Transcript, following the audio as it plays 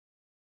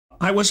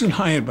I wasn't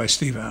hired by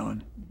Steve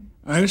Allen.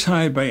 I was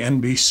hired by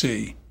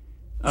NBC.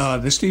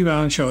 The Steve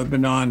Allen Show had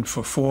been on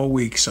for 4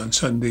 weeks on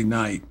Sunday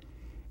night.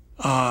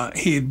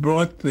 He had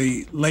brought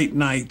the late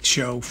night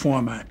show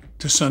format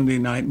to Sunday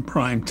night in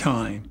prime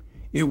time.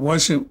 It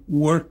wasn't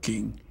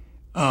working.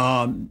 He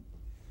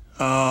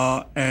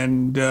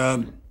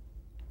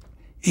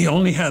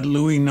only had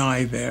Louis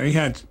Nye there. He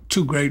had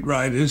two great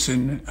writers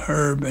in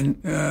Herb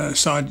and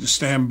Sergeant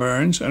Stan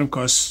Burns, and of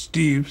course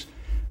Steve's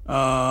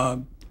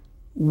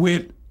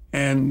wit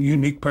and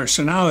unique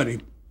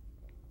personality.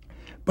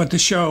 But the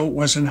show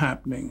wasn't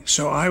happening.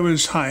 So I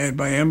was hired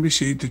by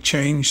NBC to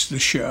change the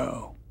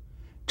show,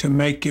 to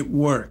make it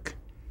work.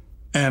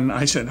 And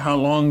I said, how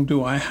long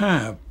do I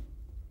have?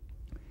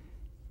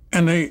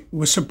 And they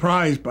were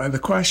surprised by the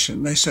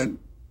question. They said,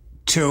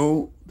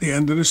 till the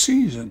end of the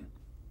season.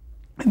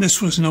 And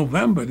this was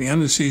November. The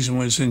end of the season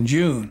was in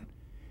June.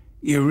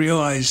 You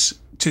realize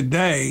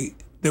today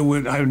I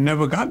would have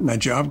never gotten that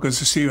job because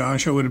the Steve Allen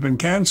Show would have been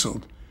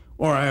canceled,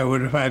 or I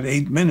would have had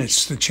 8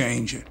 minutes to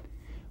change it.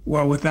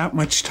 Well, with that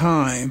much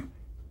time,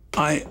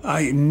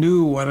 I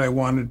knew what I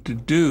wanted to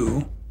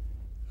do,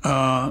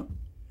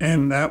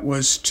 and that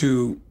was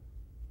to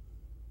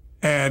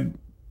add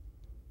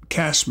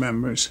cast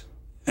members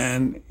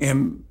and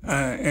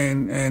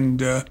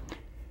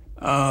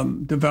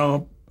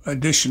develop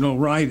additional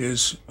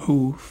writers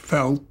who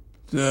felt,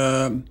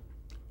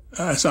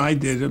 as I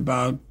did,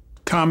 about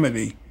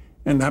comedy.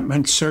 And that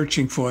meant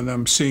searching for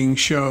them, seeing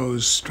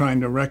shows,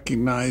 trying to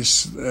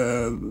recognize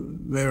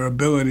their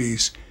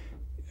abilities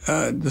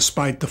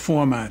despite the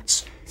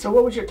formats. So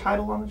what was your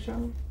title on the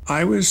show?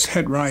 I was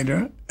head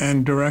writer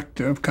and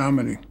director of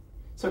comedy.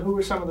 So who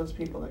were some of those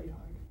people that you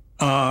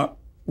hired?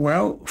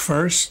 Well,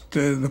 first,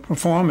 the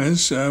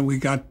performers, we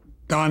got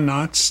Don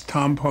Knotts,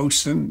 Tom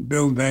Poston,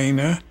 Bill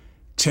Dana,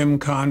 Tim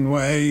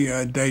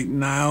Conway,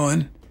 Dayton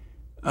Allen,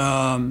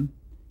 not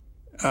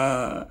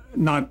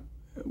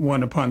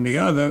one upon the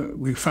other.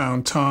 We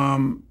found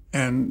Tom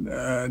and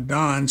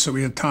Don, so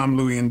we had Tom,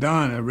 Louie, and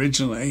Don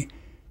originally,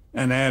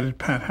 and added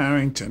Pat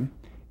Harrington.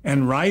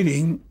 And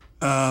writing,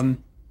 my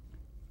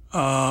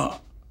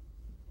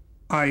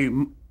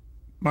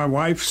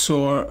wife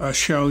saw a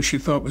show she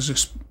thought was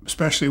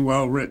especially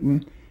well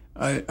written,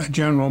 a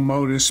General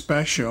Motors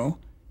special.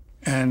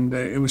 And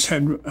it was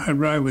head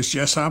writer was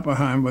Jess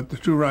Oppenheim, but the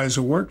two writers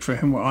who worked for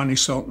him were Arnie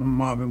Sultan and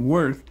Marvin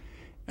Worth.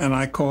 And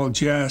I called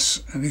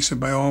Jess, and he said,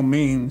 by all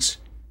means,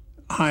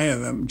 hire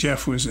them.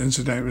 Jeff was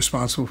incidentally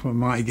responsible for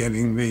my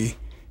getting the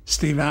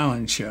Steve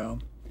Allen Show.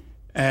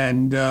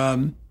 And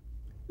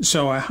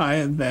so I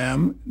hired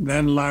them.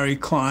 Then Larry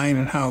Klein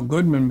and Hal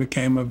Goodman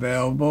became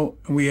available,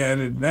 and we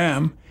added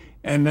them.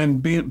 And then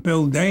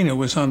Bill Dana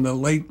was on the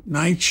late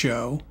night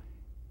show.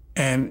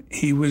 And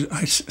he was,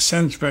 I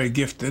sensed, very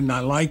gifted, and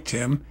I liked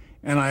him.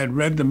 And I had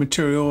read the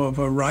material of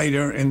a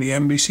writer in the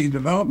NBC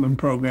development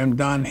program,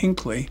 Don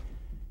Hinckley,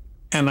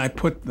 and I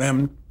put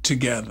them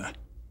together.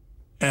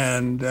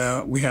 And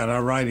we had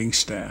our writing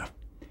staff.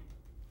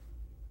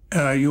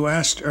 You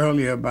asked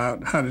earlier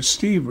about how did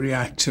Steve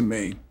react to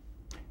me.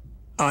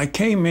 I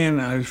came in,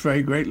 and I was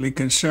very greatly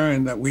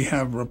concerned that we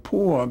have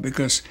rapport,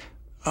 because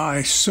I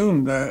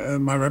assumed that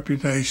my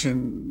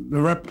reputation,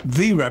 the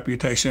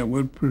reputation that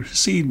would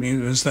precede me,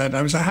 was that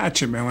I was a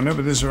hatchet man.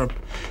 Whenever there's a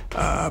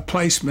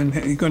placement,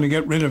 you're going to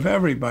get rid of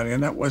everybody,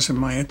 and that wasn't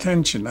my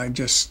intention. I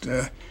just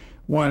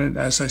wanted,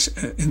 as I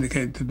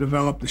indicated, to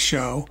develop the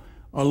show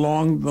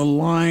along the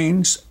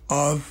lines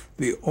of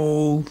the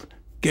old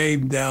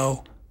Gabe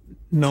Dell,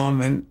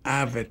 Norman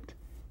Abbott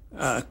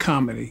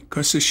comedy,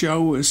 because the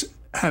show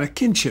had a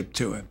kinship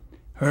to it.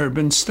 Herb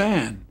and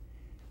Stan.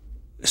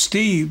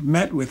 Steve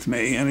met with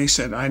me and he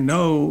said, I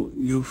know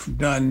you've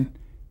done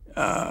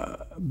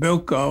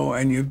Bilko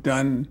and you've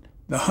done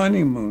The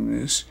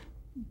Honeymooners,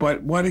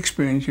 but what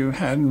experience you've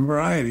had in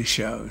variety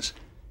shows?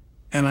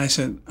 And I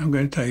said, I'm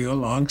going to tell you a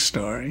long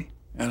story.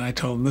 And I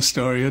told him the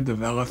story of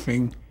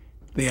developing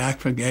the act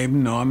for Gabe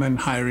and Norman,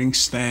 hiring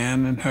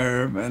Stan and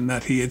Herb, and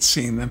that he had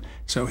seen them.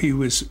 So he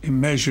was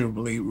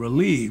immeasurably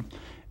relieved.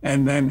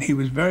 And then he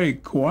was very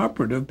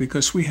cooperative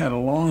because we had a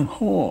long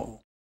haul.